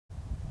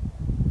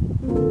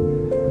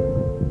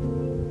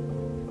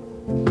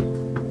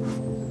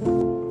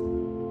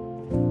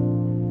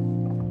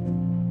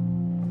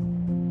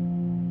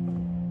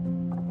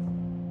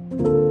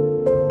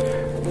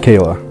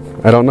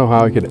Kayla, I don't know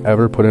how I could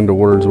ever put into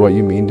words what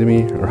you mean to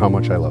me or how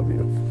much I love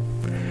you.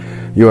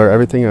 You are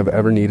everything I've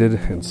ever needed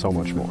and so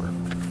much more.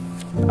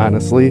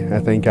 Honestly, I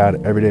thank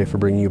God every day for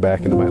bringing you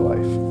back into my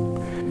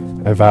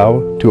life. I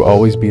vow to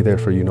always be there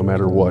for you no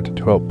matter what,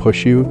 to help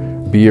push you,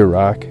 be your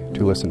rock,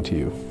 to listen to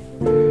you.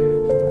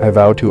 I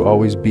vow to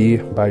always be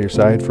by your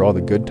side for all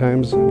the good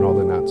times and all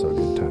the not so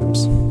good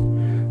times.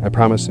 I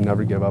promise to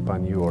never give up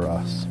on you or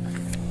us.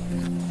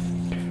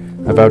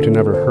 I vow to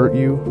never hurt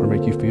you or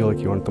make you feel like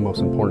you aren't the most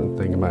important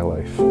thing in my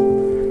life.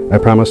 I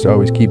promise to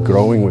always keep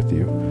growing with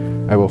you.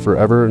 I will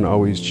forever and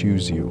always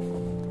choose you.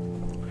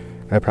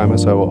 I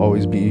promise I will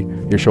always be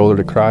your shoulder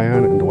to cry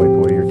on and to wipe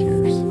away your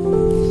tears.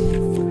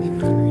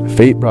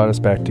 Fate brought us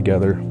back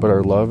together, but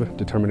our love,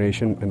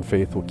 determination, and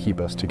faith will keep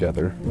us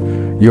together.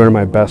 You are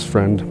my best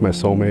friend, my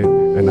soulmate,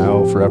 and I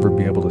will forever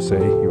be able to say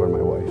you are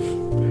my wife.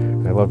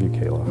 I love you,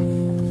 Kayla.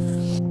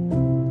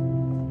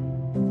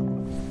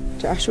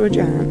 Joshua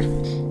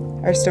John.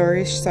 Our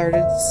story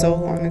started so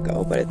long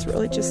ago, but it's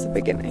really just the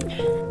beginning.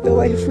 The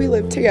life we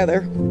live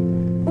together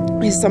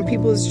is some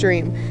people's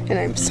dream, and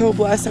I'm so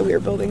blessed that we are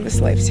building this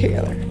life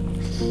together.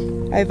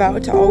 I vow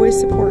to always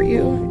support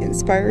you,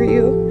 inspire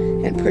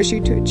you, and push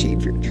you to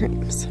achieve your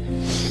dreams.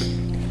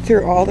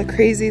 Through all the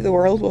crazy the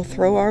world will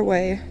throw our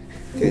way,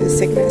 through the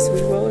sickness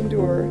we will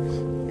endure,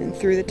 and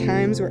through the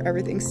times where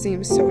everything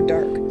seems so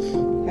dark,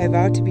 I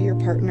vow to be your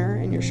partner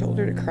and your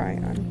shoulder to cry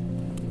on.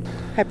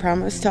 I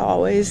promise to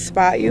always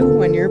spot you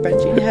when you're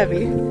benching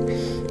heavy.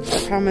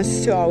 I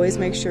promise to always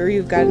make sure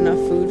you've got enough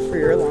food for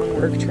your long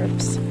work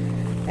trips.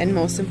 And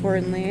most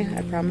importantly,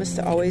 I promise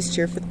to always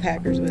cheer for the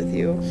Packers with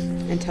you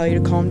and tell you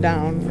to calm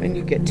down when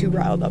you get too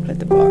riled up at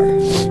the bar.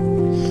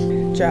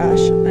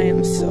 Josh, I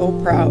am so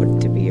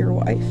proud to be your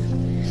wife.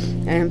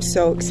 And I'm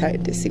so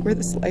excited to see where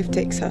this life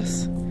takes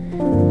us.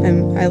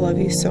 I love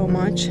you so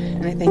much,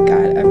 and I thank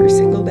God every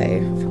single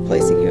day for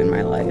placing you in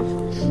my life.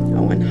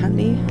 Oh, and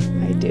honey,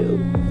 I do.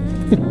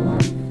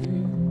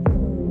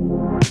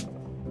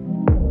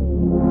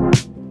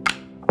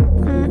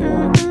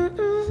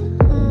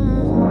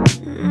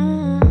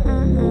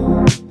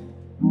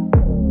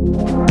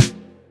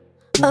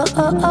 Oh,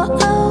 oh, oh,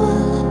 oh.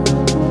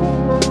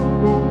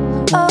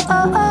 Oh,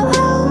 oh, oh,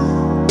 oh.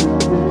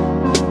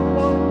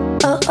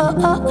 Oh, oh,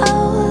 oh, oh.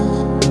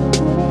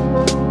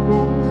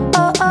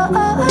 Oh, oh,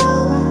 oh, oh.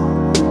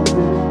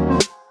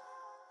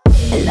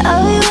 I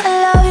love you, I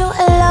love you,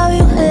 I love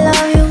you, I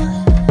love you.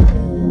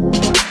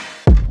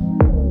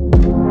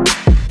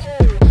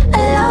 I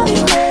love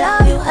you, I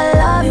love you, I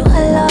love you, I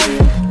love you.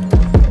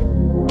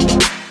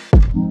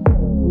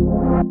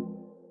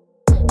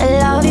 I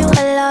love you, I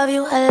love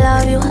you, I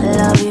love you, I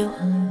love you.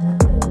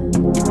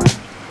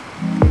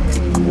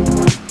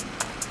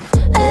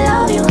 I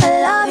love you, I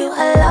love you, I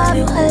love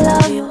you, I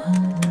love you.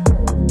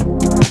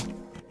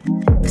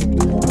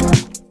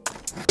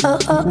 Oh,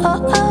 oh, oh,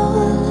 oh.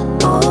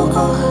 Oh,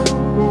 oh.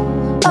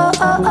 Oh,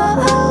 oh, oh,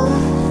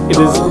 oh. It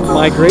is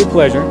my great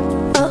pleasure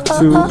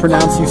to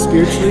pronounce you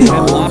spiritually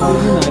and lawfully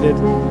united,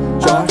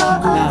 Josh